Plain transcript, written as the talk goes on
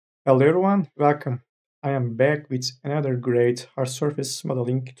Hello everyone, welcome. I am back with another great hard surface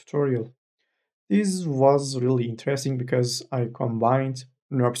modeling tutorial. This was really interesting because I combined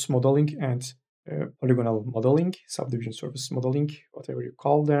NURBS modeling and polygonal modeling, subdivision surface modeling, whatever you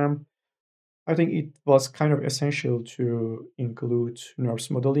call them. I think it was kind of essential to include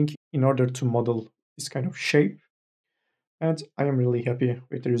NURBS modeling in order to model this kind of shape, and I am really happy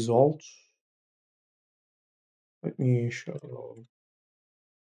with the result. Let me show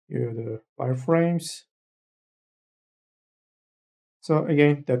you the wireframes. So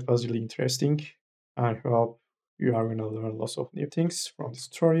again, that was really interesting. I hope you are going to learn lots of new things from this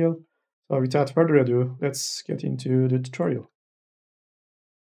tutorial. So without further ado, let's get into the tutorial.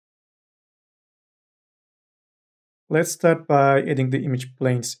 Let's start by adding the image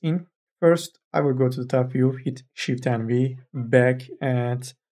planes in. First, I will go to the top view, hit Shift and V, back,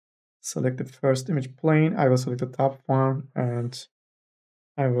 and select the first image plane. I will select the top one, and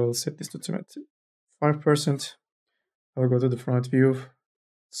I will set this to 25%. I will go to the front view,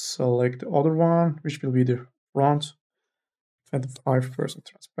 select the other one, which will be the front. 25%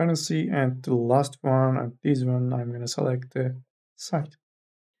 transparency, and the last one, and this one, I'm going to select the side.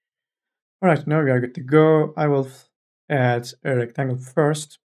 All right, now we are good to go. I will add a rectangle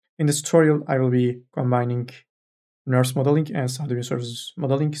first. In this tutorial, I will be combining nurse modeling and subdivision surface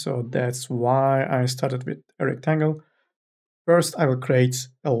modeling, so that's why I started with a rectangle. First, I will create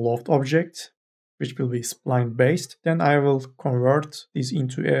a loft object, which will be spline based. Then I will convert this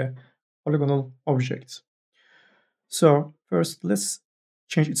into a polygonal object. So first, let's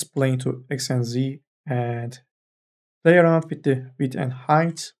change its plane to X and Z and play around with the width and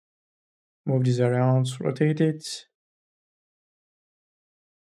height. Move this around, rotate it.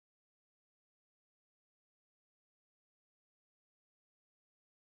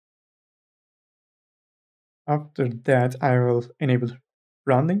 After that, I will enable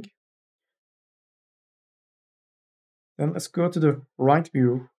rounding. Then let's go to the right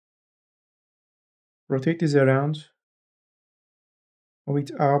view, rotate this around, move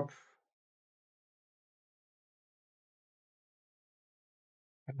it up.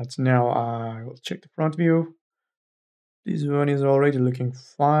 And now I will check the front view. This one is already looking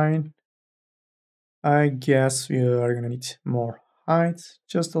fine. I guess we are gonna need more height,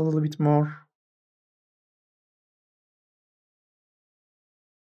 just a little bit more.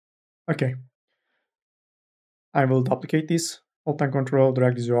 Okay, I will duplicate this, Alt and Control,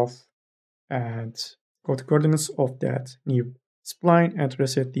 drag this off, and go to coordinates of that new spline and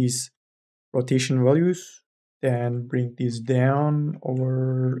reset these rotation values. Then bring this down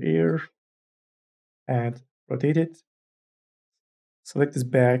over here and rotate it. Select this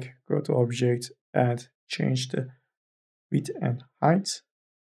back, go to object and change the width and height.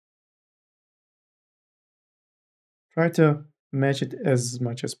 Try to match it as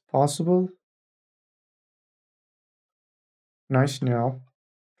much as possible. Nice. Now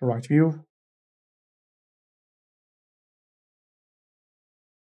the right view.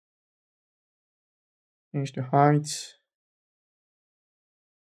 Change the height.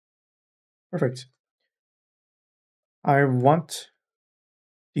 Perfect. I want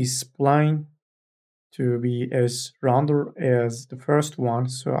this spline to be as rounder as the first one,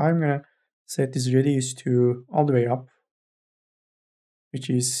 so I'm gonna set this radius to all the way up, which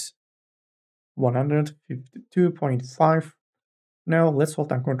is 152.5. Now let's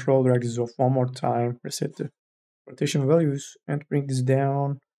hold and control, drag this off one more time, reset the rotation values and bring this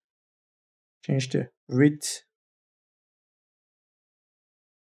down, change the width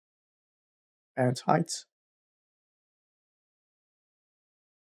and height.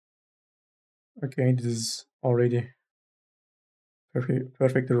 Okay, this is already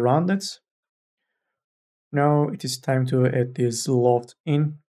perfectly rounded. Now it is time to add this loft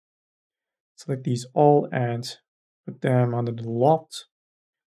in. Select these all and put them under the loft.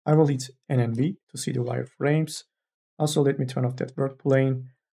 I will hit N and B to see the wireframes. Also, let me turn off that work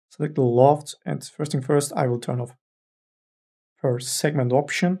plane. Select the loft, and first thing first, I will turn off per segment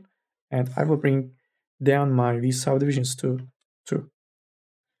option, and I will bring down my V subdivisions to 2,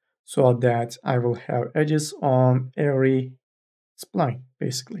 so that I will have edges on every spline,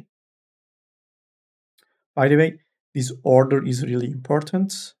 basically. By the way, this order is really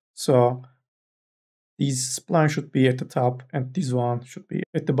important. So this spline should be at the top and this one should be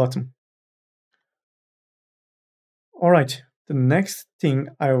at the bottom. All right, the next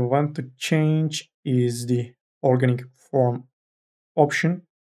thing I want to change is the organic form option.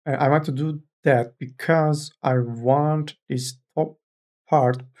 I want to do that because I want this top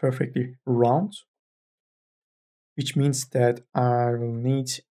part perfectly round, which means that I will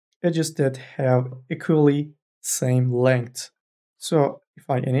need edges that have equally same length. So If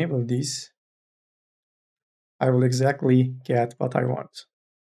I enable this, I will exactly get what I want.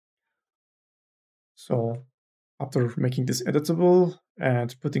 So after making this editable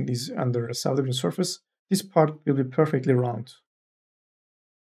and putting this under a subdivision surface, this part will be perfectly round.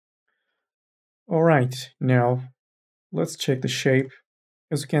 All right, now let's check the shape.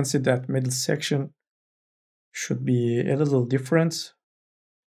 As you can see, that middle section should be a little different,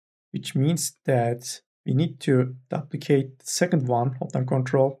 which means that we need to duplicate the second one, hold down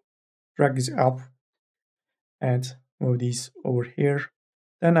Control, drag this up, and move these over here.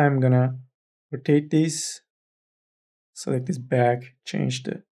 Then I'm gonna rotate this, select this back, change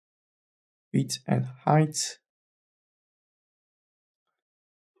the width and height,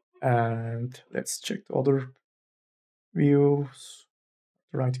 and let's check the other views,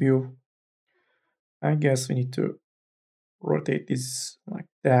 the right view. I guess we need to rotate this like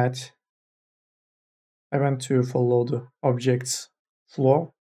that. I want to follow the object's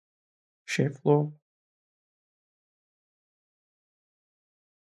flow, shape flow.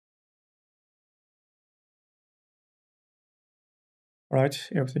 All right,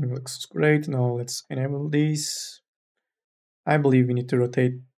 everything looks great. Now let's enable this. I believe we need to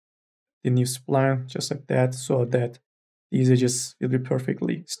rotate the new spline just like that so that these edges will be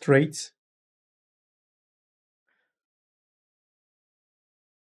perfectly straight.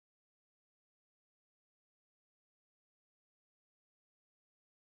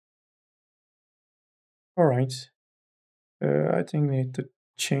 All right, I think we need to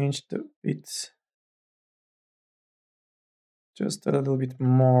change the width just a little bit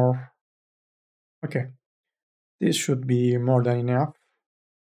more. Okay, this should be more than enough.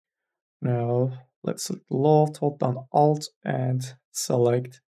 Now let's select Loft, hold down Alt, and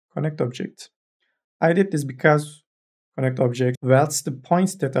select Connect Object. I did this because Connect Object welds the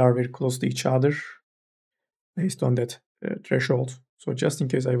points that are very close to each other based on that threshold. So just in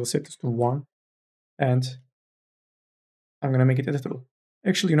case, I will set this to 1, and I'm gonna make it editable.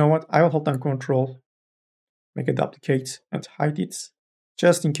 Actually, you know what? I will hold down Control, make a duplicate, and hide it.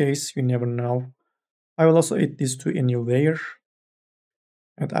 Just in case, you never know. I will also add this to a new layer,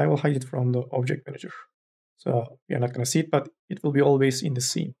 and I will hide it from the Object Manager. So we are not gonna see it, but it will be always in the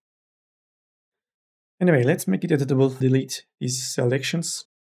scene. Anyway, let's make it editable. Delete these selections.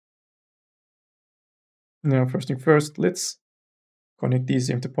 Now, first thing first, let's connect these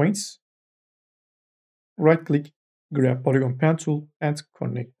empty points. Right click, grab polygon pen tool, and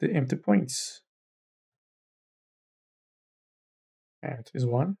connect the empty points. And this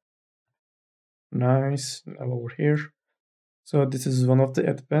one. Nice. Now over here. So this is one of the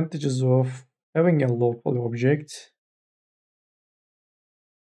advantages of having a low poly object.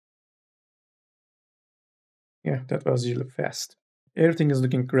 Yeah, that was really fast. Everything is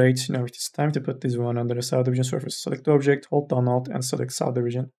looking great. Now it is time to put this one under a subdivision surface. Select the object, hold down Alt, and select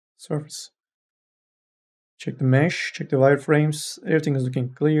subdivision surface. Check the mesh, check the wireframes. Everything is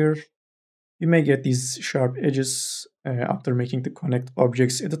looking clear. You may get these sharp edges after making the connect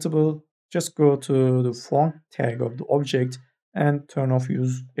objects editable. Just go to the font tag of the object and turn off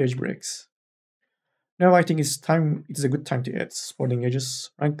use edge breaks. Now I think it is a good time to add sporting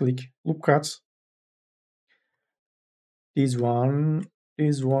edges. Right click, loop cut. This one,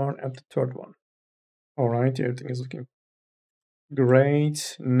 and the third one. Alright, everything is looking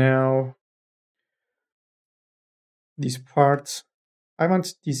great. Now this part, I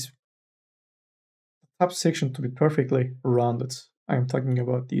want this top section to be perfectly rounded. I'm talking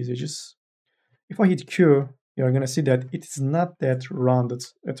about these edges. If I hit Q, you're gonna see that it is not that rounded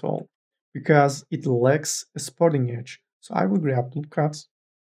at all because it lacks a sporting edge. So I will grab loop cuts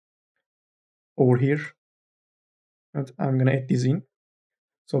over here and I'm gonna add this in.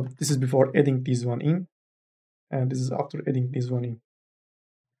 So this is before adding this one in, and this is after adding this one in.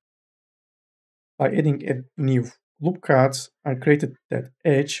 By adding a new loop cut, I created that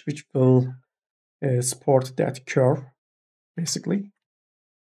edge which will support that curve, basically.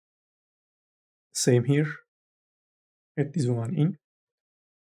 Same here. Add this one in.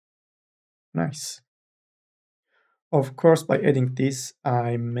 Nice. Of course, by adding this,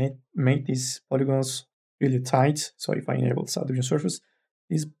 I made these polygons really tight. So if I enable subdivision surface,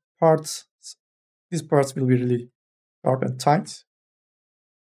 these parts these parts will be really sharp and tight.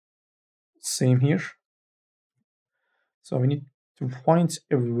 Same here. So we need to find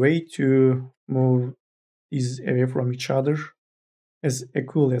a way to move these away from each other as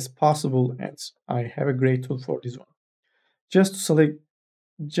equal as possible, and I have a great tool for this one. Just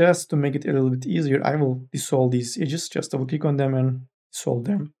to make it a little bit easier, I will dissolve these edges. Just double click on them and dissolve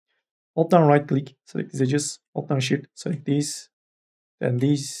them. Hold down right click, select these edges, hold down shift, select these, then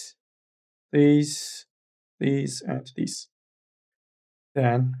these, and these.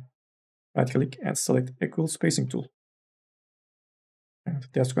 Then right click and select equal spacing tool. And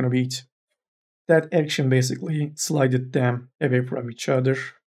that's going to be it. That action basically slided them away from each other,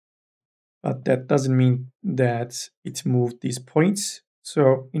 but that doesn't mean that it moved these points.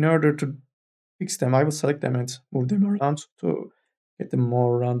 So in order to fix them, I will select them and move them around to get a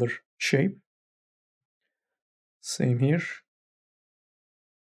more rounder shape. Same here.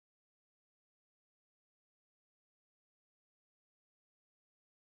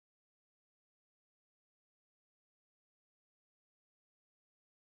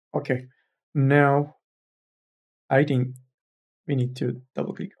 Okay, now I think we need to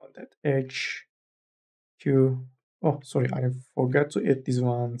double click on that edge. Q. Oh, sorry, I forgot to add these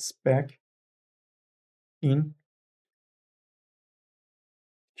ones back in.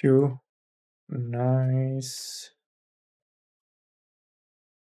 Q. Nice.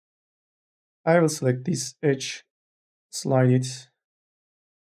 I will select this edge, slide it.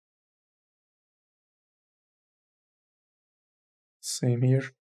 Same here.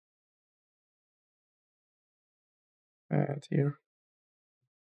 And here.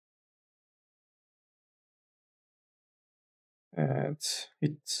 And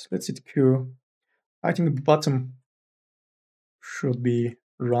let's hit Q. I think the bottom should be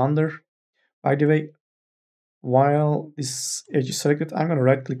rounder. By the way, while this edge is selected, I'm going to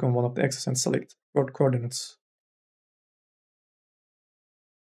right click on one of the axes and select world coordinates.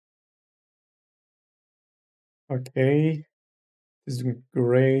 Okay, this is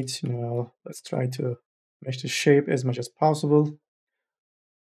great. Now let's try to mesh the shape as much as possible.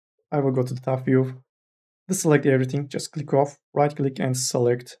 I will go to the top view, deselect everything, just click off, right click and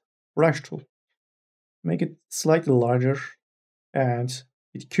select brush tool. Make it slightly larger and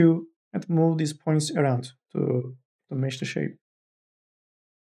hit Q and move these points around to mesh the shape.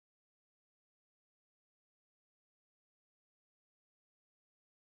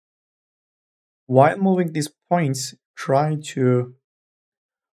 While moving these points, try to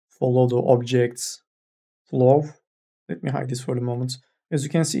follow the object's flow. Let me hide this for the moment. As you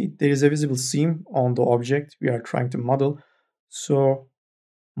can see, there is a visible seam on the object we are trying to model. So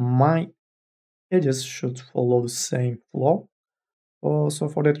my edges should follow the same flow. So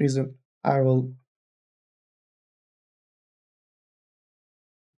for that reason, I will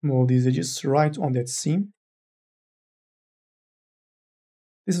move these edges right on that seam.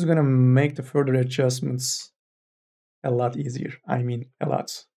 This is going to make the further adjustments a lot easier. I mean, a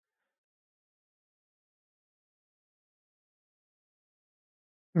lot.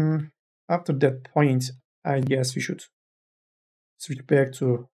 After that point, I guess we should switch back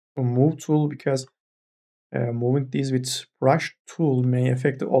to a move tool because moving these with brush tool may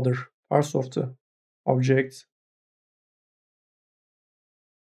affect the other parts of the object.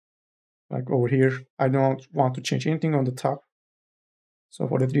 Like over here, I don't want to change anything on the top. So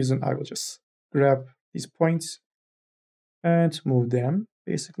for that reason, I will just grab these points and move them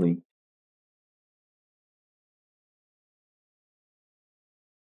basically.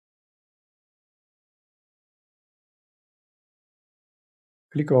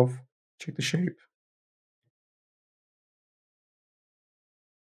 Click off, check the shape.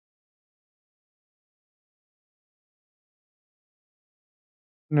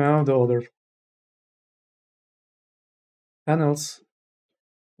 Now the other panels,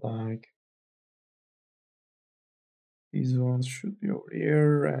 like these ones should be over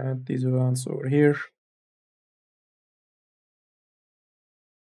here and these ones over here.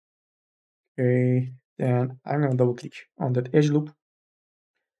 Okay, then I'm gonna double click on that edge loop,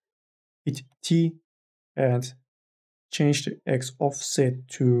 hit T and change the X offset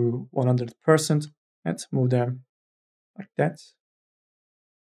to 100% and move them like that.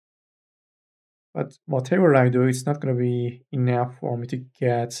 But whatever I do, it's not gonna be enough for me to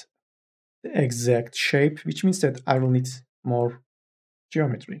get the exact shape, which means that I will need more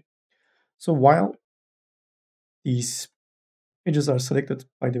geometry. So while these edges are selected,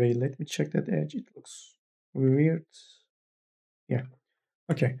 by the way, let me check that edge. It looks weird. Yeah.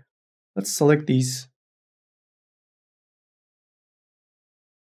 Okay. Let's select these.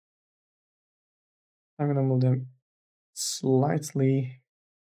 I'm gonna move them slightly.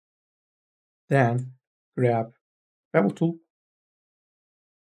 Then grab bevel tool,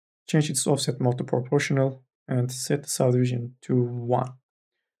 change its offset mode to proportional, and set the subdivision to 1.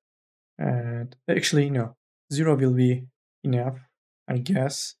 And actually, no, 0 will be enough, I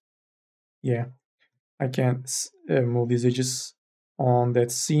guess. Yeah, I can move these edges on that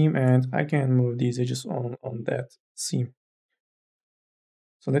seam, and I can move these edges on that seam.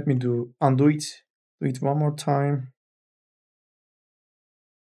 So let me undo it, do it one more time.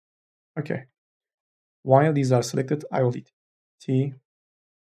 Okay, while these are selected, I will hit T,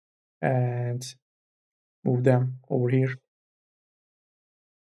 and move them over here.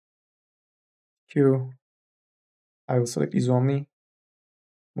 Q, I will select these only,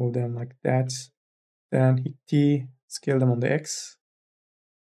 move them like that. Then hit T, scale them on the X.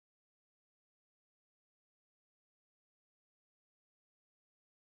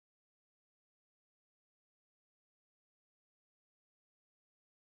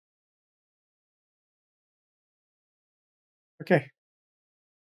 Okay.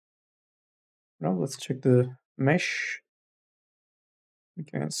 Now let's check the mesh. We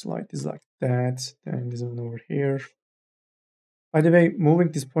can slide this like that, then this one over here. By the way,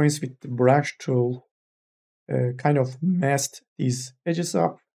 moving these points with the brush tool kind of messed these edges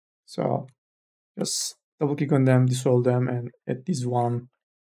up. So just double click on them, dissolve them, and add this one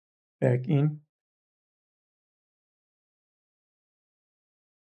back in.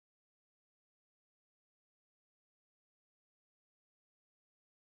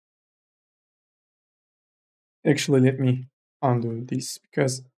 Actually, let me undo this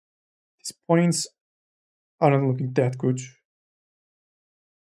because these points aren't looking that good.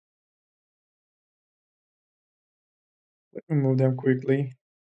 Let me move them quickly.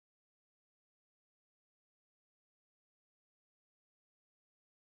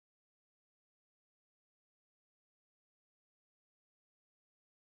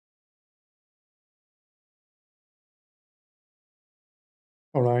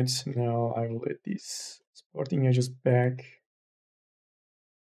 All right, now I will add these supporting edges back.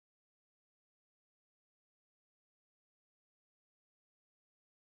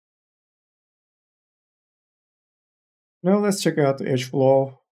 Now let's check out the edge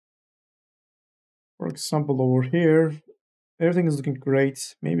flow. For example, over here, everything is looking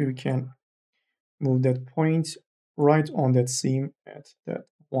great. Maybe we can move that point right on that seam at that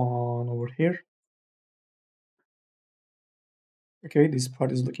one over here. Okay, this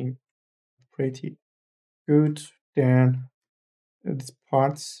part is looking pretty good. Then these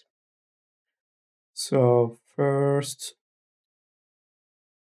parts. So first,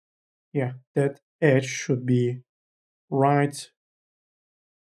 yeah, that edge should be right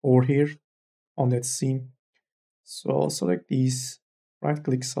over here on that seam. So select these, right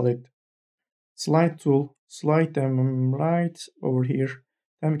click, select slide tool, slide them right over here.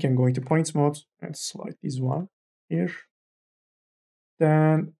 Then we can go into points mode and slide this one here.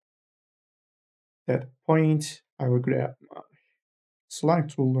 Then that point, I will grab my slide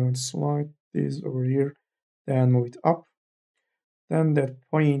tool and slide this over here. Then move it up. Then that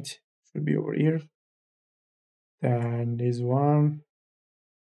point should be over here. Then this one.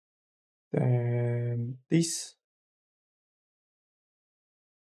 Then this.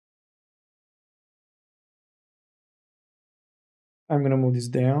 I'm gonna move this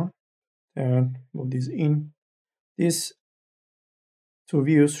down and move this in. These two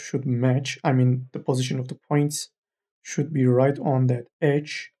views should match. I mean, the position of the points should be right on that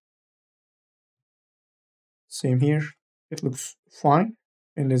edge. Same here. It looks fine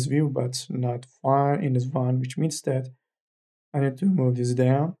in this view, but not fine in this one, which means that I need to move this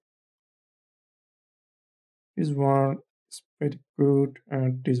down. This one is pretty good,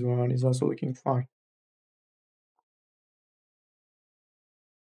 and this one is also looking fine.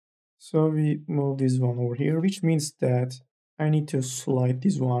 So we move this one over here, which means that I need to slide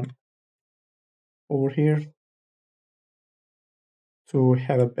this one over here to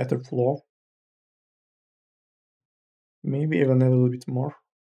have a better flow. Maybe even a little bit more.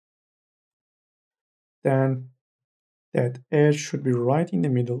 Then that edge should be right in the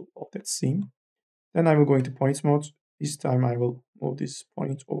middle of that seam. Then I will go into points mode. This time I will move this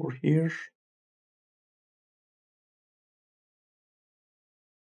point over here.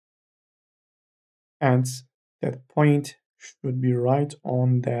 And that point should be right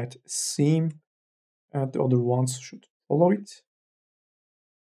on that seam, and the other ones should follow it.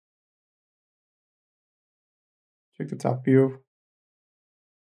 Check the top view.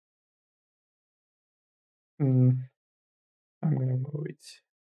 I'm gonna move it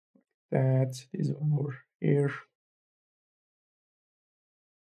that this one over here.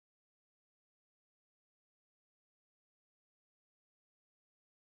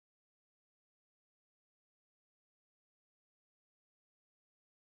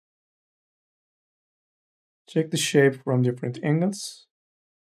 Check the shape from different angles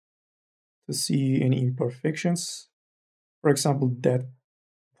to see any imperfections. For example, that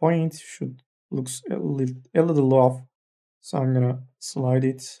point should looks a little off, so I'm gonna slide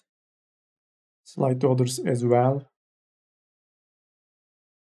it, slide the others as well.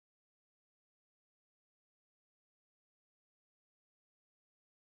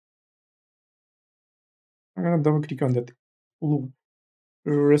 I'm gonna double click on that loop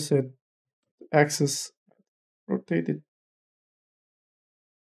reset axis, rotate it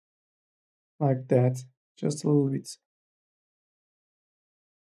like that, just a little bit.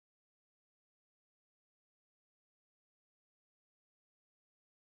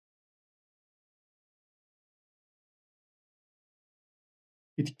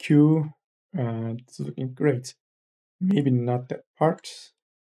 Hit Q, and it's looking great. Maybe not that part.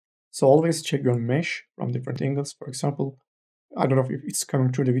 So always check your mesh from different angles. For example, I don't know if it's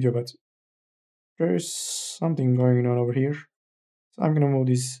coming through the video, but there's something going on over here. So I'm gonna move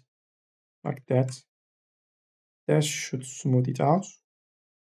this like that. That should smooth it out.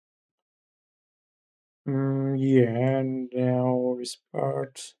 Yeah, and now this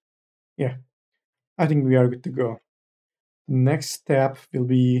part. Yeah, I think we are good to go. Next step will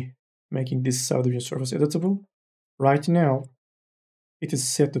be making this subdivision surface editable. Right now, it is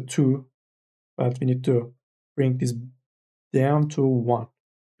set to 2, but we need to bring this down to 1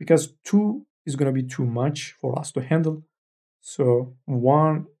 because 2 is going to be too much for us to handle. So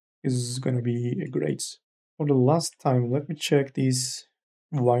 1 is going to be great. For the last time, let me check these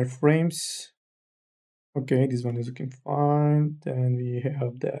wireframes. Okay, this one is looking fine. Then we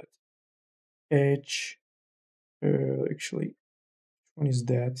have that edge. Actually, which one is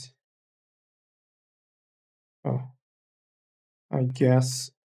that? Oh, I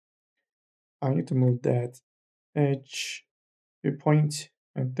guess I need to move that edge a point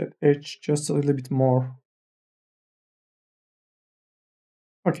and that edge just a little bit more.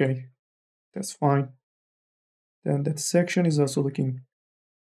 Okay, that's fine. Then that section is also looking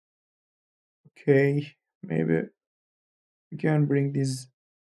okay. Maybe we can bring this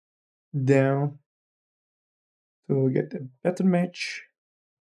down to get a better match.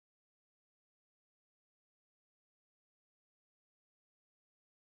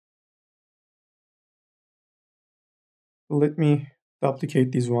 Let me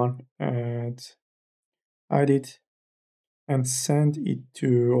duplicate this one and hide it and send it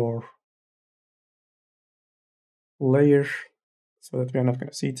to our layer so that we are not going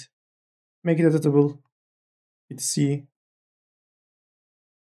to see it. Make it editable. Hit C.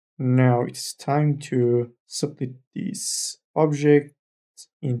 Now it's time to split this object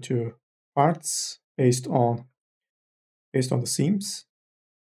into parts based on the seams.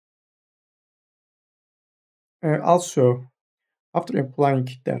 Also, after applying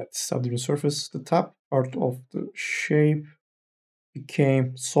that subdivision surface, the top part of the shape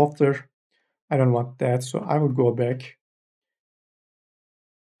became softer. I don't want that, so I will go back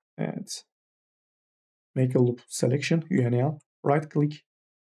and make a loop selection, UNL, right click,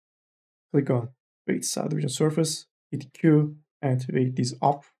 click on weight subdivision surface, hit Q, and weight this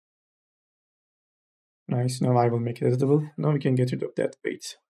up. Nice, now I will make it editable. Now we can get rid of that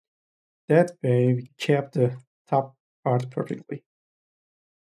weight. That way we kept the top part perfectly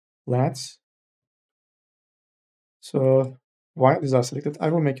flat. So while these are selected, I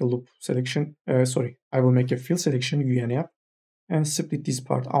will make a loop selection, I will make a fill selection, UNF, and split this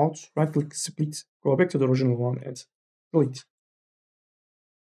part out, right click, split, go back to the original one and delete.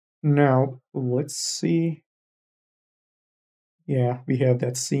 Now, let's see. Yeah, we have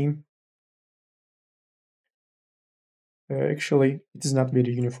that seam. Actually, it is not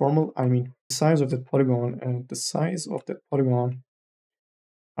very uniform. I mean, the size of that polygon and the size of that polygon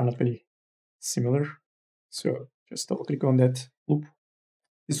are not very similar. So just double click on that loop,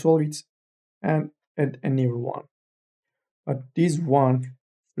 dissolve it, and add a new one. But this one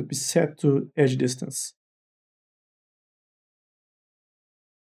should be set to edge distance.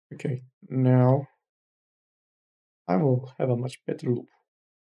 Okay, now I will have a much better loop.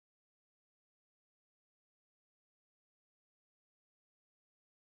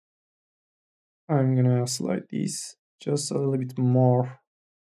 I'm gonna slide these just a little bit more.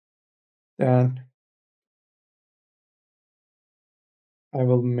 Then I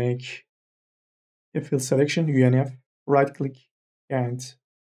will make a fill selection, UNF, right click and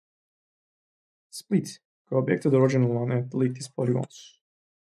split. Go back to the original one and delete these polygons.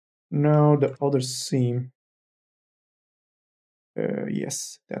 Now the other seam.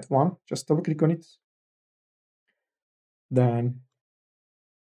 Yes, that one. Just double click on it. Then,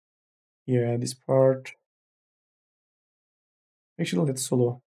 yeah, this part. Actually, let's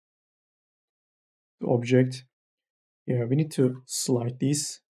solo the object. Yeah, we need to slide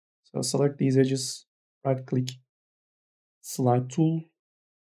these. So select these edges, right click, slide tool,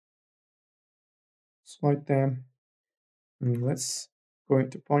 slide them. And let's go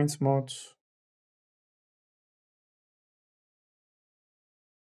into points mode.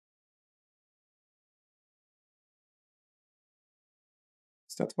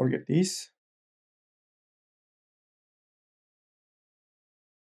 Let's not forget these.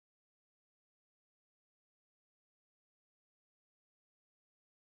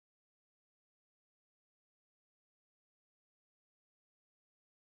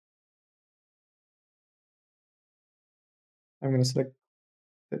 I'm going to select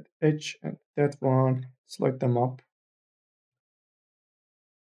that edge and that one, slide them up.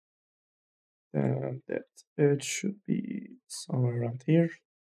 Then that edge should be somewhere around here.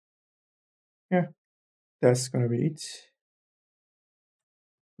 Yeah, that's going to be it.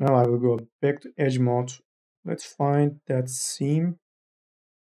 Now I will go back to edge mode. Let's find that seam,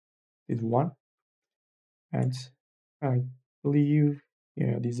 this one. And I believe,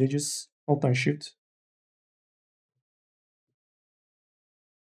 yeah, these edges, Alt and Shift.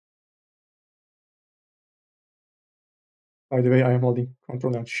 By the way, I am holding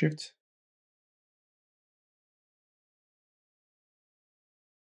Control and Shift.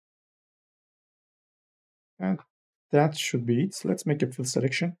 And that should be it. Let's make a fill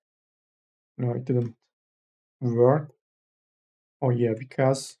selection. No, it didn't work. Oh yeah,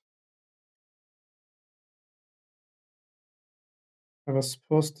 because I was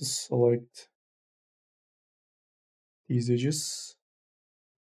supposed to select these edges.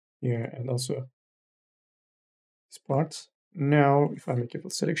 Yeah, and also this part. Now, if I make a fill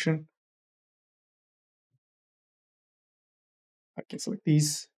selection, I can select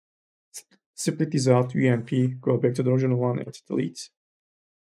these, split these out, UNP, go back to the original one and delete.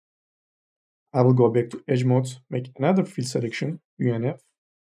 I will go back to edge mode, make another fill selection, UNF.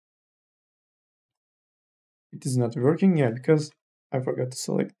 It is not working, yeah, because I forgot to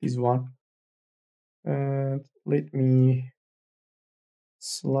select this one. And let me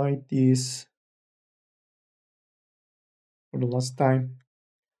slide this for the last time.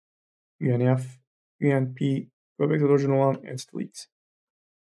 UNF, UNP, go back to the original one and delete.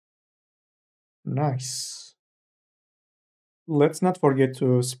 Nice. Let's not forget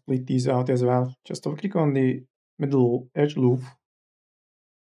to split these out as well. Just double click on the middle edge loop,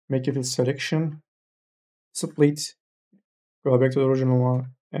 make a fill selection, split, go back to the original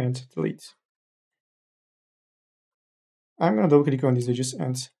one and delete. I'm gonna double click on these edges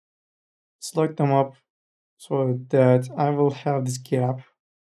and slide them up so that I will have this gap,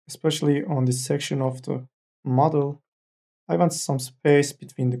 especially on this section of the model. I want some space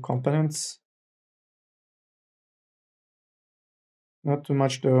between the components. Not too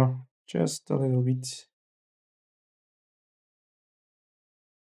much though, just a little bit.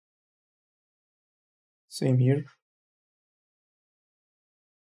 Same here.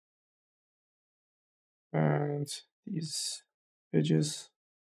 And these edges.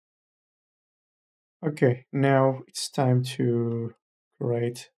 Okay, now it's time to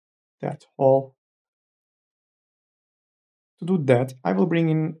create that hole. To do that, I will bring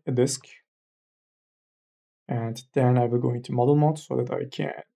in a disk and then I will go into model mode so that I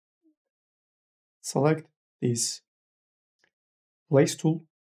can select this place tool.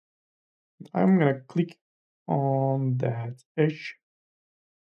 I'm gonna click on that edge.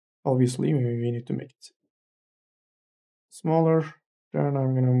 Obviously, we need to make it smaller. Then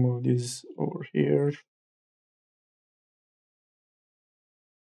I'm gonna move this over here.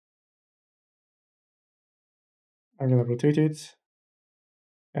 I'm gonna rotate it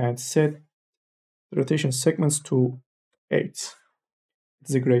and set the rotation segments to 8.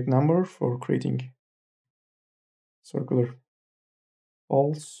 It's a great number for creating circular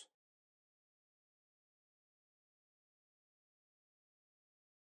holes.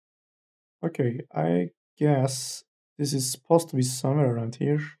 Okay, I guess this is supposed to be somewhere around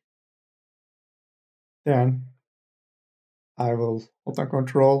here. Then I will hold on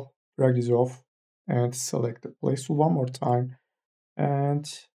control, drag this off, and select the place tool one more time. And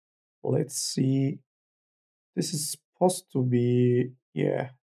let's see. This is supposed to be, yeah,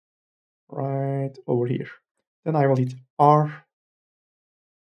 right over here. Then I will hit R.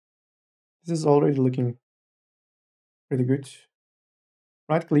 This is already looking pretty good.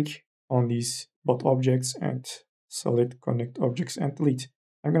 Right click on these both objects and select connect objects and delete.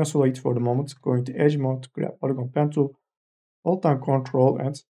 I'm gonna select for the moment, go into edge mode, grab polygon pen tool, hold down control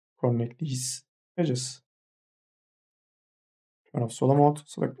and connect these edges. Turn off solo mode,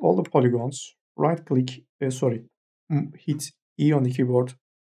 select all the polygons, right click, hit E on the keyboard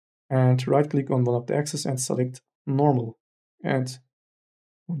and right click on one of the axes and select normal and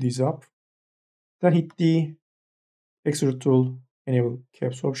move these up. Then hit the extrude tool, enable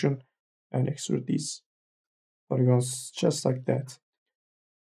caps option and extrude these polygons just like that.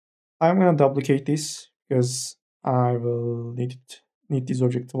 I'm gonna duplicate this because I will need this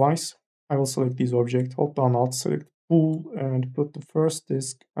object twice. I will select this object, hold down Alt, select pool, and put the first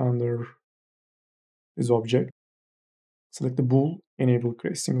disk under this object. Select the bool, enable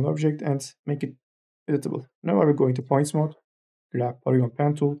create single object, and make it editable. Now I will go into points mode, grab polygon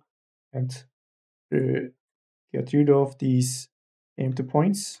pen tool, and get rid of these empty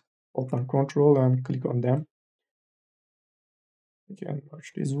points. Hold down Control and click on them. I can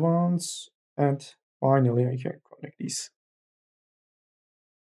merge these ones, and finally I can connect these.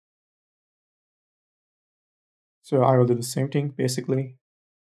 So I will do the same thing basically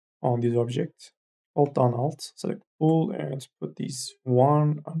on this object. Alt down Alt, select pool and put these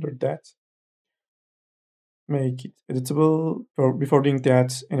one under that. Make it editable. Before doing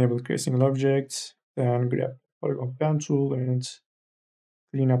that, enable create single object, then grab polygon pen tool and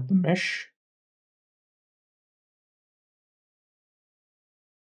clean up the mesh.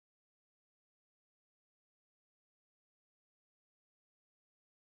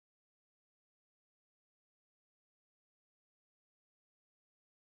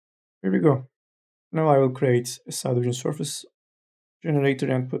 Here we go. Now I will create a subdivision surface generator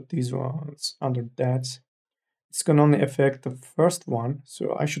and put these ones under that. It's going to only affect the first one,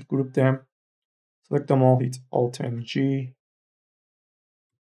 so I should group them. Select them all, hit Alt and G.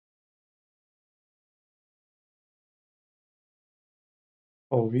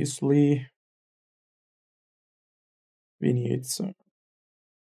 Obviously, we need some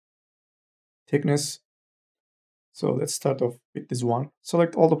thickness. So let's start off with this one.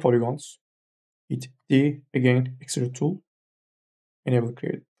 Select all the polygons. Hit D, again, extrude tool. Enable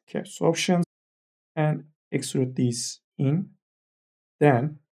create caps options and extrude these in.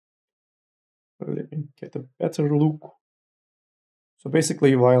 Then let me get a better look. So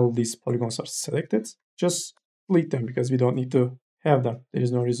basically, while these polygons are selected, just delete them because we don't need to have them. There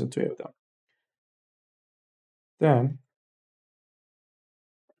is no reason to have them. Then,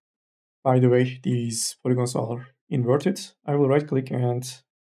 by the way, these polygons are inverted. I will right click and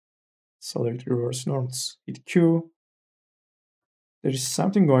select reverse normals. Hit Q. There is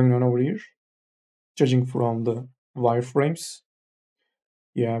something going on over here, judging from the wireframes.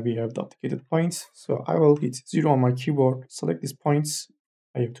 Yeah, we have duplicated points. So I will hit 0 on my keyboard, select these points.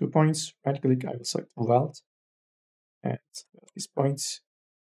 I have 2 points. Right click, I will select weld and these points.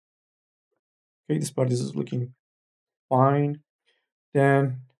 Okay, this part is looking fine.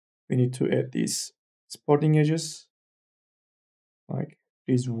 Then we need to add these supporting edges, like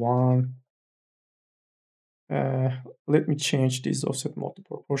this one. Let me change this offset mode to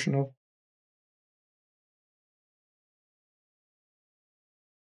proportional.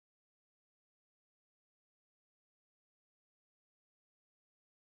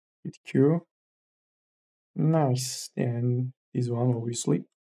 Hit Q. Nice. Then this one, obviously.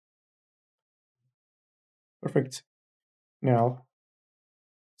 Perfect. Now,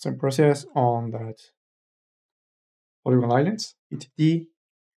 same process on that polygon islands. Hit D.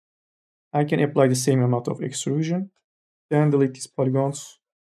 I can apply the same amount of extrusion. Then delete these polygons.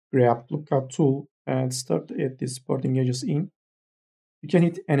 Grab lookup tool and start to add these supporting edges in. You can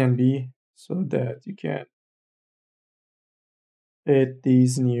hit N and B so that you can add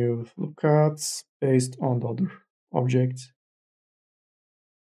these new lookouts based on the other object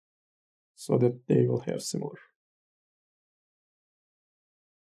so that they will have similar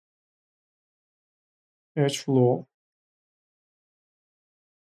edge flow.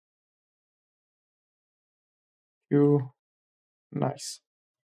 You nice.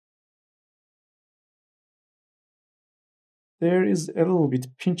 There is a little bit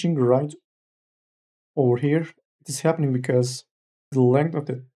pinching right over here. It is happening because the length of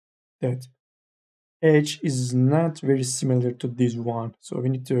that edge is not very similar to this one. So we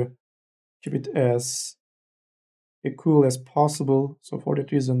need to keep it as cool as possible. So for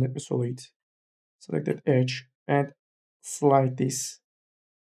that reason, let me select that edge and slide this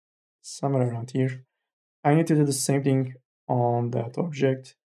somewhere around here. I need to do the same thing on that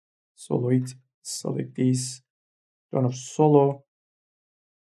object. Solo it, select this, turn off solo,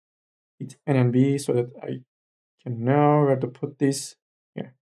 hit N and B so that I can know where to put this. Yeah.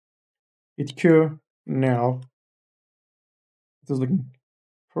 Hit Q. Now it is looking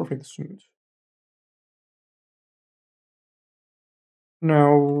perfect smooth.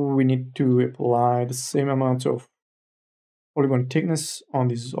 Now we need to apply the same amount of polygon thickness on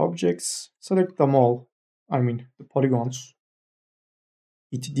these objects. Select them all, I mean the polygons.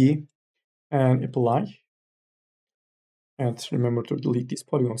 Hit D and apply. And remember to delete these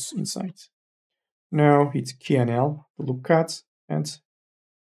polygons inside. Now hit Key and L to look at and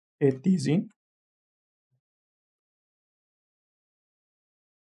add these in.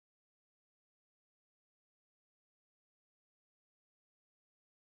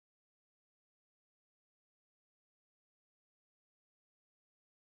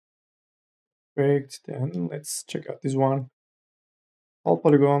 Perfect. Then let's check out this one. All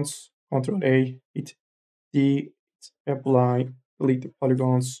polygons, Ctrl A, hit D, apply, delete the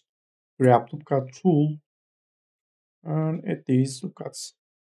polygons, grab lookup tool, and add these lookouts.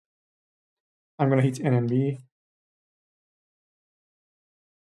 I'm gonna hit N and B.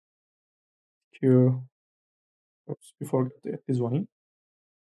 Q. Oops, before we get this one in.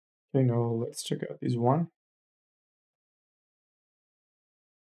 Okay, now let's check out this one.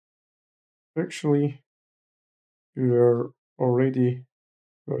 Actually, we are already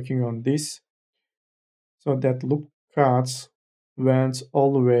working on this. So that loop cuts went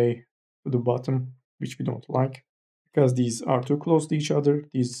all the way to the bottom, which we don't like because these are too close to each other,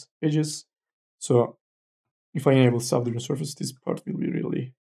 these edges. So if I enable subdivision surface, this part will be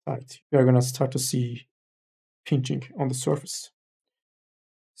really tight. We are gonna start to see pinching on the surface.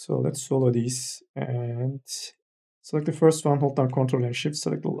 So let's solo this and select the first one, hold down Ctrl and Shift,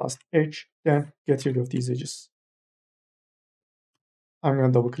 select the last edge, then get rid of these edges. I'm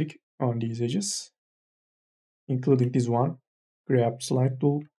gonna double click on these edges, including this one, grab slide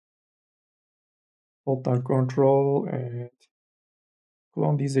tool, hold down Ctrl and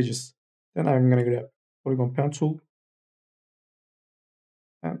clone these edges. Then I'm gonna grab polygon pen tool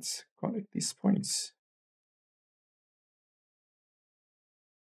and connect these points.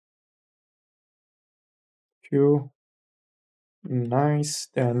 Q, nice.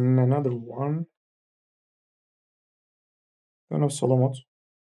 Then another one. Turn off solo mode.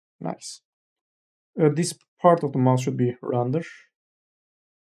 Nice. This part of the mouse should be render,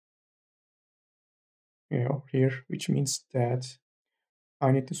 here, which means that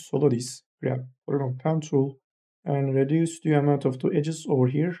I need to solo this, grab polygon pen tool, and reduce the amount of the edges over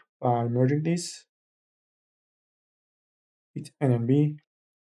here by merging this. Hit N and B.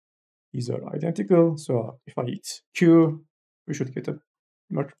 These are identical, so if I hit Q, we should get a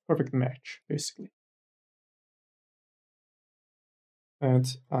perfect match, basically. And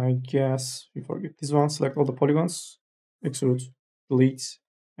I guess we forget this one, select all the polygons, extrude, delete,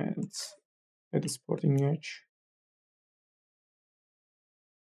 and add a supporting edge.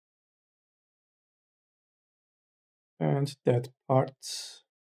 And that part,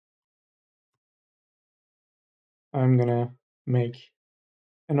 I'm gonna make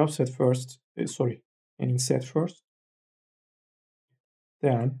an offset first, sorry, an inset first.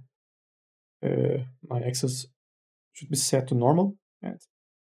 Then my axis should be set to normal and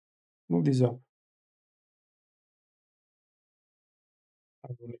move this up. I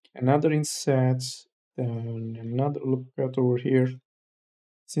will make another inset, then another loop cut over here.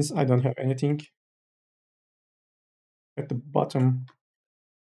 Since I don't have anything at the bottom,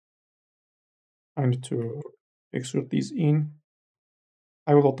 I need to extrude these in.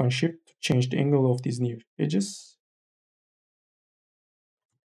 I will hold on Shift to change the angle of these new edges.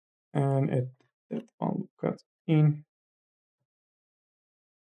 And add that one loop cut in.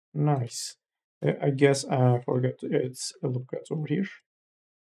 Nice. I guess I forgot to add a loop cut over here.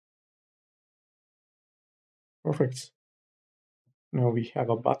 Perfect. Now we have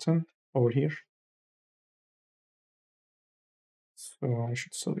a button over here. So I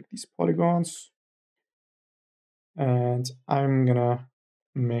should select these polygons. And I'm gonna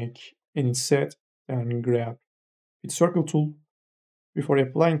make an inset and grab the circle tool. Before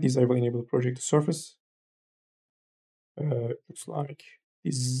applying this, I will enable project to surface. Looks like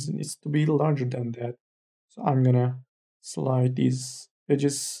this needs to be larger than that. So I'm gonna slide these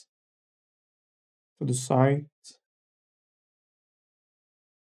edges to the side.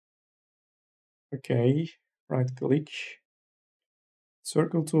 Okay, right click,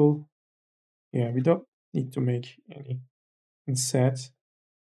 circle tool. Yeah, we don't need to make any inset.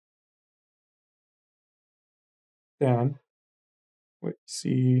 Then let's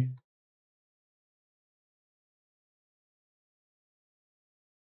see.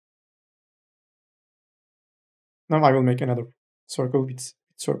 Now I will make another circle with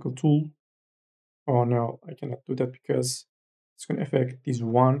circle tool. Oh no, I cannot do that because it's going to affect this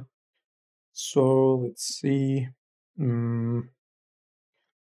one. So let's see.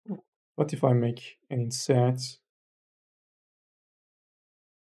 What if I make an inset?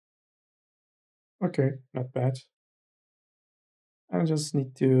 Okay, not bad. I just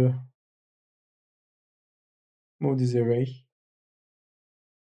need to move this away.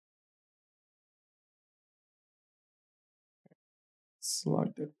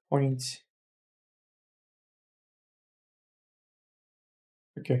 Select that point.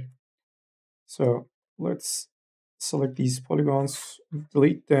 Okay, so let's select these polygons,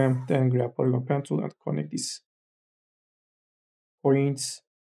 delete them, then grab polygon pen tool and connect these points,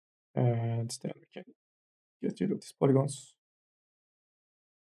 and then we can get rid of these polygons.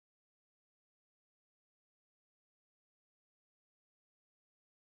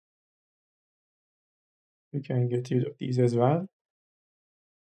 We can get rid of these as well.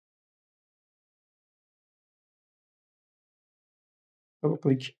 Double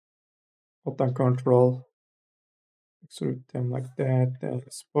click, hold down Control, extrude them like that, then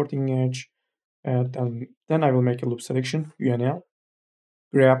supporting edge. And then I will make a loop selection, UNL,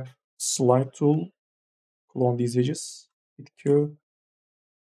 grab slide tool, clone these edges, hit Q.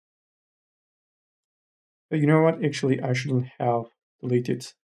 You know what? Actually, I shouldn't have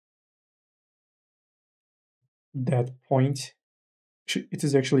deleted that point. It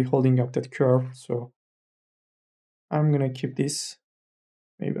is actually holding up that curve, so I'm gonna keep this.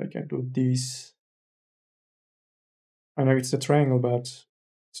 Maybe I can do this. I know it's a triangle, but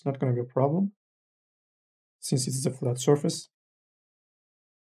it's not gonna be a problem since it's a flat surface.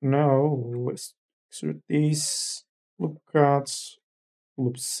 Now let's extrude this, loop cuts,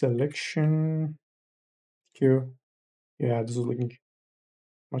 loop selection, Q. Yeah, this is looking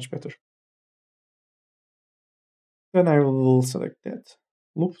much better. Then I will select that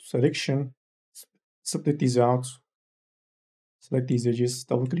loop selection, split these out, select these edges,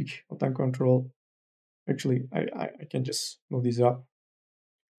 double click, button control. Actually, I can just move these up.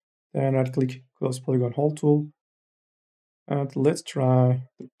 Then right click, close polygon hole tool. And let's try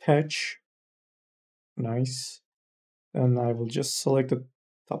the patch. Nice. Then I will just select the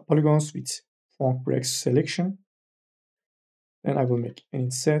top polygons with flank breaks selection. Then I will make an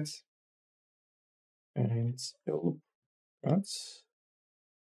inset and a loop cut.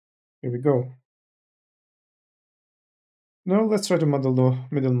 Here we go. Now let's try to model the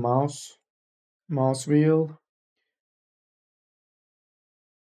middle mouse wheel.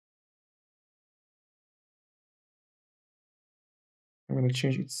 I'm going to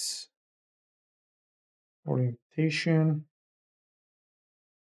change its orientation.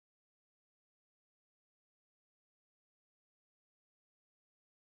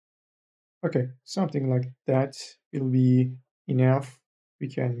 Okay, something like that will be enough. We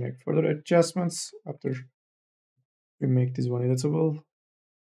can make further adjustments after we make this one editable.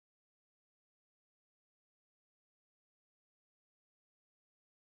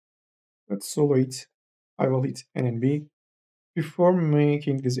 Let's solo it. I will hit N and B. Before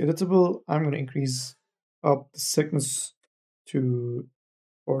making this editable, I'm going to increase up the segments to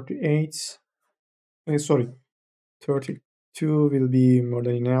 48. Sorry, 32 will be more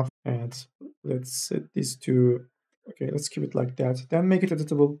than enough. And let's set this to, okay, let's keep it like that. Then make it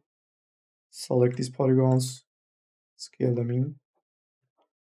editable. Select these polygons, scale them in.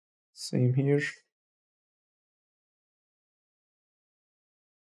 Same here.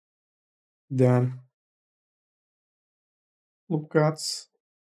 Then loop cuts.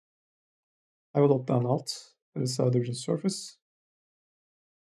 I will hold down Alt at the subdivision surface.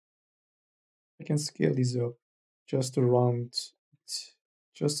 I can scale these up just around it,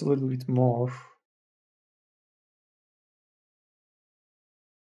 just a little bit more.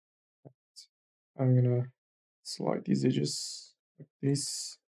 I'm gonna slide these edges like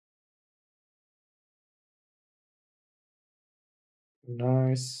this.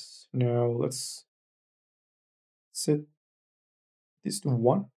 Nice. Now let's set this to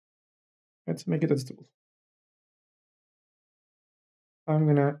 1 and make it editable. I'm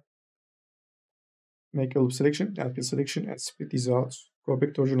gonna make a loop selection, LP selection, and split these out. Go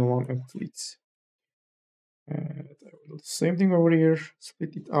back to original one and delete. And I will do the same thing over here.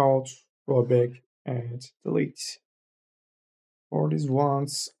 Split it out, go back, and delete. For these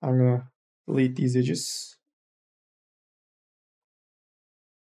ones, I'm gonna delete these edges.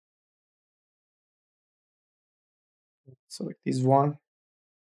 Select this one.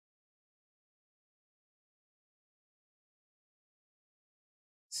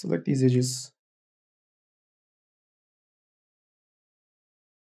 Select these edges.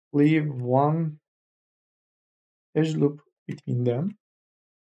 Leave one edge loop between them.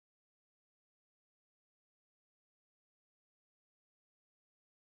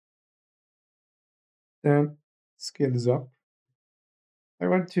 Then scale this up. I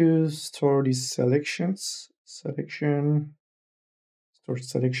want to store these selections. Selection, store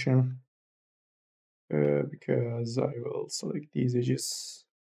selection, because I will select these edges.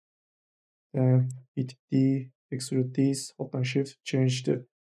 Then hit D, extrude these, hold and shift, change the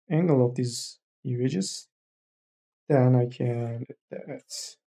angle of these new edges. Then I can add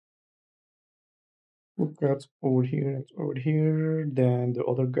that loop cut over here and over here. Then the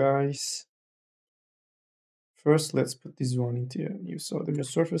other guys. First, let's put this one into a new subdivision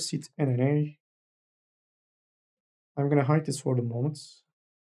surface, hit N and A. I'm gonna hide this for the moment.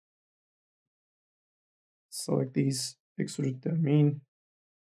 Select these, extrude them in.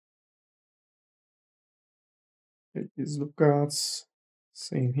 Take these loop cuts,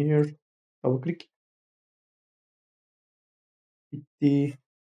 same here, double click, hit D,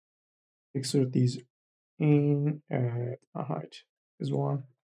 extrude these in, and hide this one.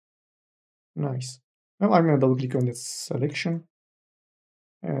 Nice. Now I'm gonna double click on this selection,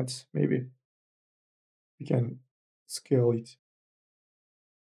 and maybe we can scale it.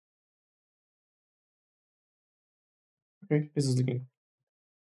 Okay, this is looking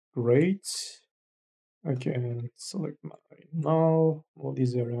great. I can select my null, move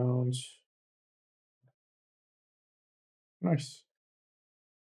these around. Nice.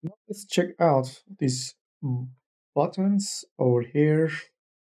 Now let's check out these buttons over here.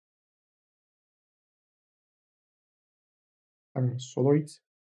 I'm going to solo it.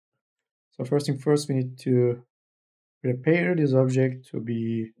 So first thing first, we need to prepare this object to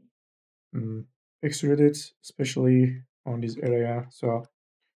be um, extruded, especially on this area. So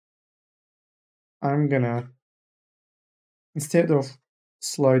I'm gonna, instead of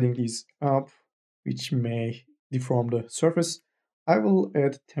sliding these up, which may deform the surface, I will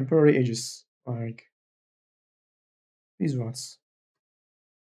add temporary edges like these ones.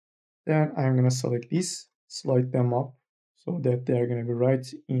 Then I'm gonna select these, slide them up so that they're gonna be right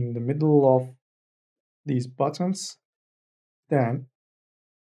in the middle of these buttons. Then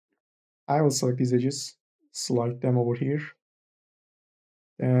I will select these edges, slide them over here.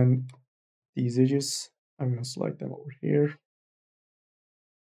 Then these edges, I'm gonna slide them over here.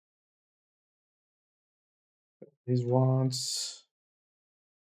 These ones.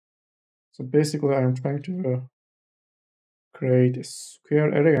 So basically I'm trying to create a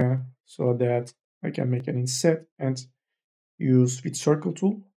square area so that I can make an inset and use with circle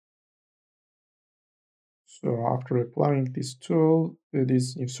tool. So after applying this tool,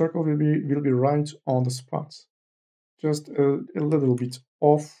 this new circle will be right on the spot. Just a little bit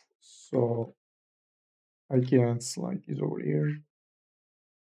off, so I can slide this over here.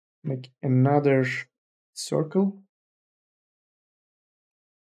 Make another circle.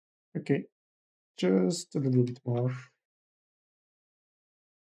 Okay, just a little bit more.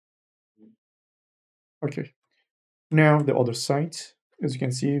 Okay, now the other side. As you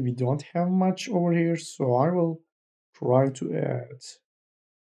can see, we don't have much over here, so I will try to add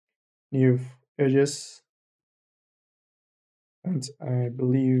new edges, and I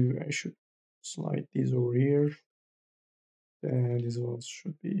believe I should slide these over here. Then these ones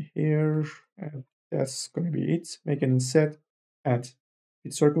should be here, and that's going to be it. Make an inset and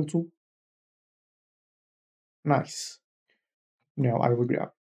hit circle tool. Nice. Now I will grab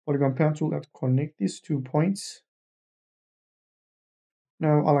polygon pen tool and connect these 2 points.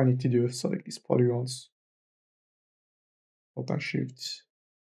 Now all I need to do is select these polygons, hold on shift,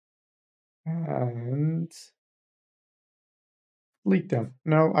 and delete them.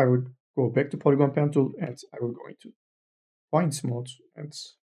 Now I would go back to polygon pen tool and I will go into points mode, and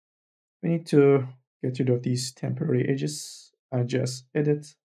we need to get rid of these temporary edges. I just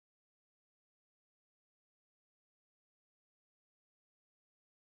edit.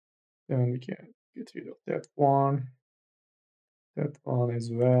 Then we can get rid of that one as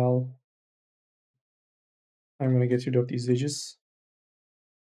well. I'm going to get rid of these edges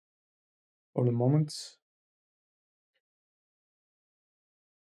for the moment.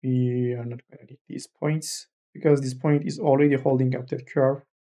 We are not going to need these points because this point is already holding up that curve.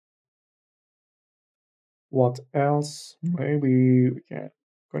 What else? Maybe we can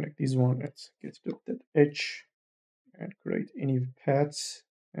connect this one and get rid of that edge and create any paths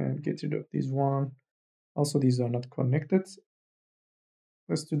and get rid of this one. Also, these are not connected.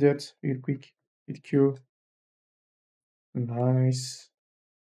 Let's do that real quick. Hit Q. Nice.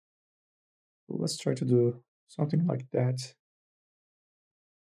 Let's try to do something like that.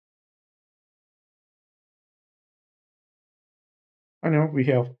 I know we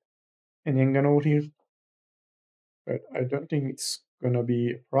have an angle over here, but I don't think it's gonna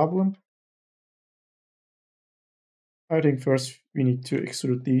be a problem. I think first we need to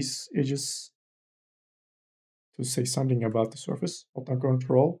extrude these edges to say something about the surface. Hold on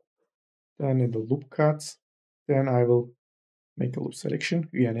Control, then in the loop cut, then I will make a loop selection,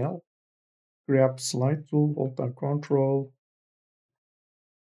 UNL, grab slide tool, hold on Control,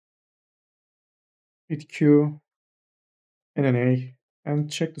 hit Q, and an A,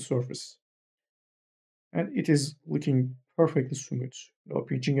 and check the surface. And it is looking perfectly smooth, no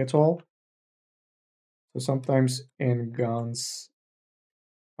pinching at all. So sometimes end guns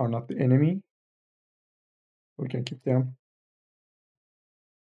are not the enemy. We can keep them.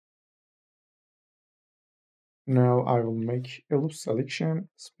 Now I will make a loop selection,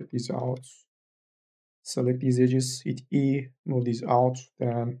 split these out, select these edges, hit E, move these out,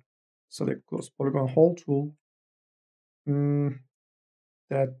 then select close polygon hole tool.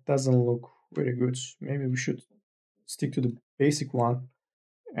 That doesn't look very good. Maybe we should stick to the basic one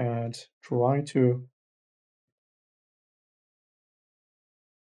and try to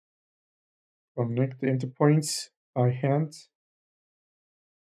connect the endpoints by hand.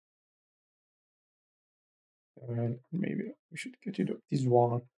 And maybe we should get rid of this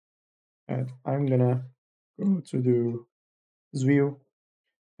one. And I'm gonna go to the view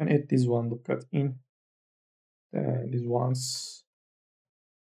and add this one look cut in. Then these ones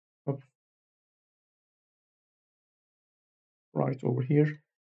up right over here.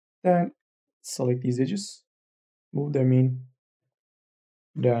 Then select these edges, move them in.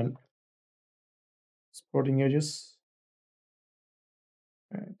 Then supporting edges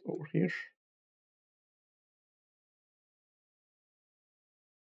and over here.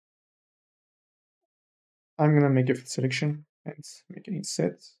 I'm gonna make a selection and make it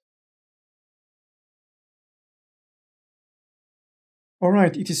inset. All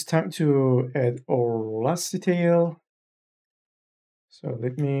right, it is time to add our last detail. So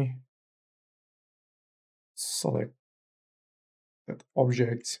let me select that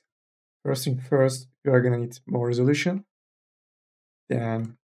object. First thing first, we are gonna need more resolution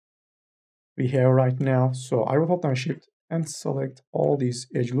than we have right now. So I will hold down Shift and select all these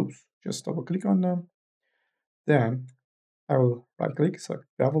edge loops. Just double click on them. Then I will right click, select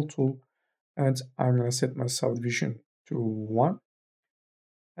bevel tool, and I'm gonna set my subdivision to 1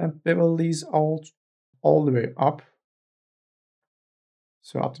 and bevel these all the way up.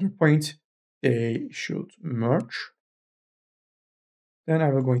 So up to the point they should merge. Then I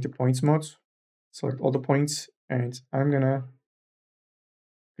will go into points mode, select all the points, and I'm gonna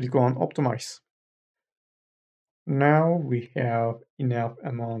click on optimize. Now we have enough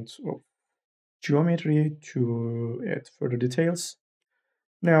amount of geometry to add further details.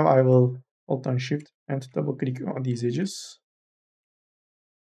 Now I will hold down Shift and double click on these edges.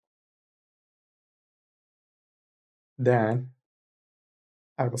 Then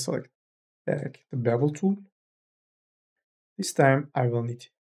I will select back the bevel tool. This time I will need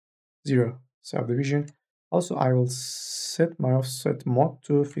 0 subdivision. Also, I will set my offset mode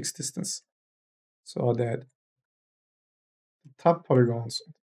to fixed distance so that the top polygons,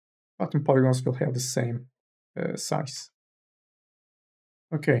 bottom polygons will have the same size.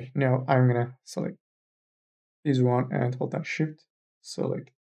 Okay, now I'm gonna select this one and hold down Shift,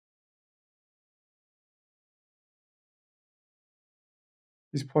 select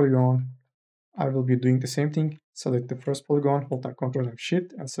this polygon. I will be doing the same thing. Select the first polygon, hold down Ctrl and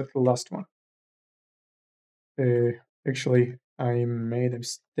Shift, and select the last one. Actually, I made a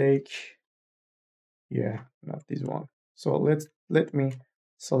mistake. Yeah, not this one. So let me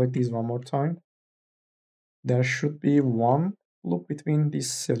select this one more time. There should be one loop between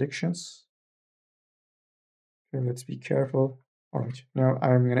these selections. Okay, let's be careful. All right, now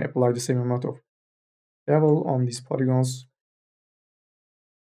I'm gonna apply the same amount of bevel on these polygons.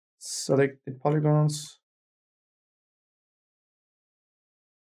 Select the polygons.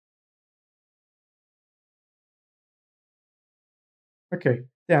 Okay,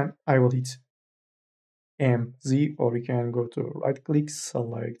 then I will hit MZ, or we can go to right click,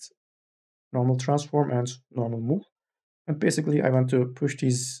 select normal transform and normal move. And basically I want to push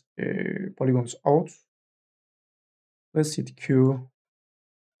these polygons out. Let's hit Q.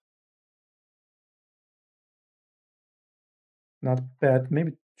 Not bad,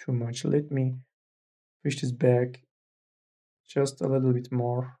 maybe too much. Let me push this back just a little bit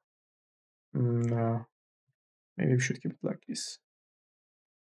more. No, maybe we should keep it like this.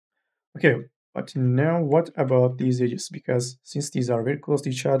 Okay, but now what about these edges? Because since these are very close to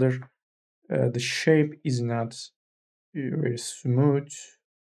each other, the shape is not very smooth.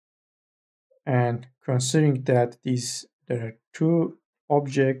 And considering that there are two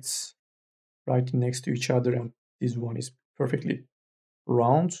objects right next to each other and this one is perfectly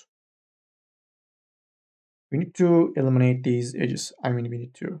round, we need to eliminate these edges. I mean, we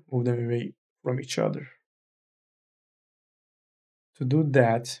need to move them away from each other. To do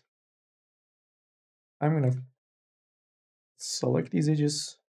that, I'm going to select these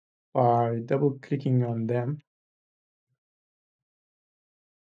edges by double clicking on them.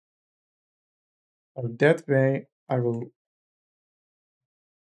 That way, I will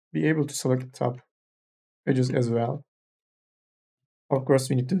be able to select the top edges as well. Of course,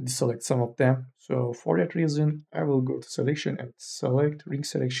 we need to deselect some of them. So for that reason, I will go to selection and select ring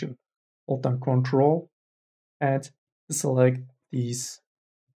selection. Hold down Control and select these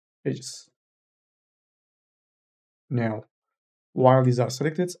edges. Now, while these are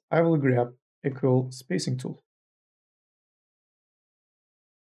selected, I will grab equal spacing tool.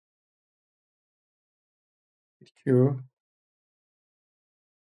 Hit Q.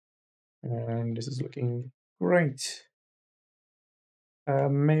 And this is looking great.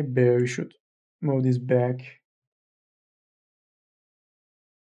 Maybe we should move this back.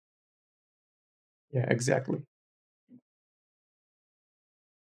 Yeah, exactly.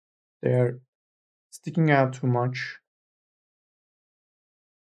 There. sticking out too much.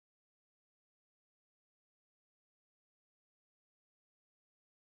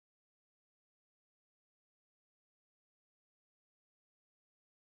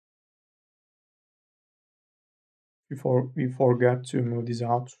 Before we forgot to move this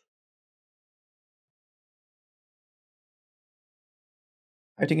out.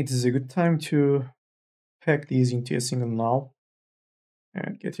 I think it is a good time to pack these into a single now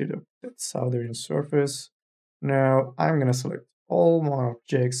and get rid of that southern surface. Now I'm gonna select all my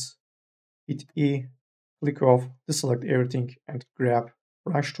objects, hit E, click off, deselect everything and grab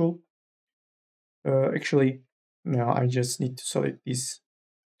brush tool. Actually, now I just need to select these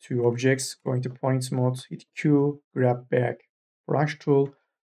two objects, going to points mode, hit Q, grab back brush tool,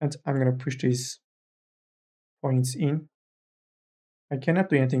 and I'm gonna push these points in. I cannot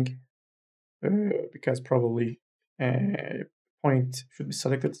do anything because probably a point should be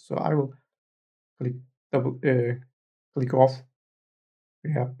selected. So I will click double click off,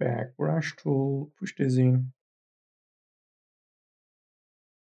 grab back brush tool, push this in.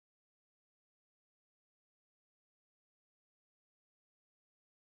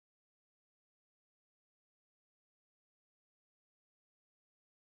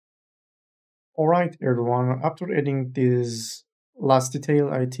 All right, everyone. After adding this last detail,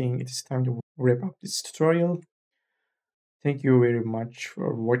 I think it is time to wrap up this tutorial. Thank you very much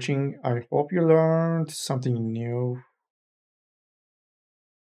for watching. I hope you learned something new.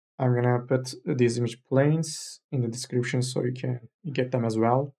 I'm gonna put these image planes in the description so you can get them as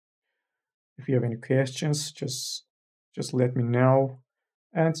well. If you have any questions, just let me know,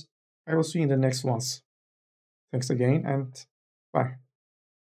 and I will see you in the next ones. Thanks again, and bye.